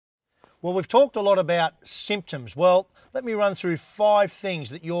Well, we've talked a lot about symptoms. Well, let me run through 5 things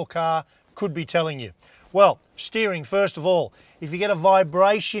that your car could be telling you. Well, steering, first of all. If you get a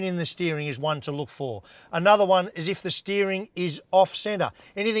vibration in the steering is one to look for. Another one is if the steering is off centre.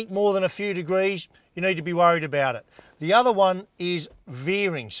 Anything more than a few degrees, you need to be worried about it. The other one is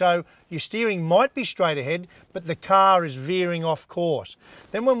veering. So your steering might be straight ahead, but the car is veering off course.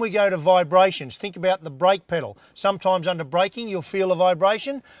 Then when we go to vibrations, think about the brake pedal. Sometimes under braking, you'll feel a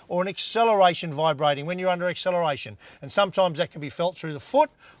vibration or an acceleration vibrating when you're under acceleration. And sometimes that can be felt through the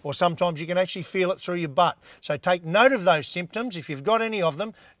foot, or sometimes you can actually feel it through your butt. So take note of those symptoms. If you've got any of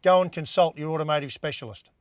them, go and consult your automotive specialist.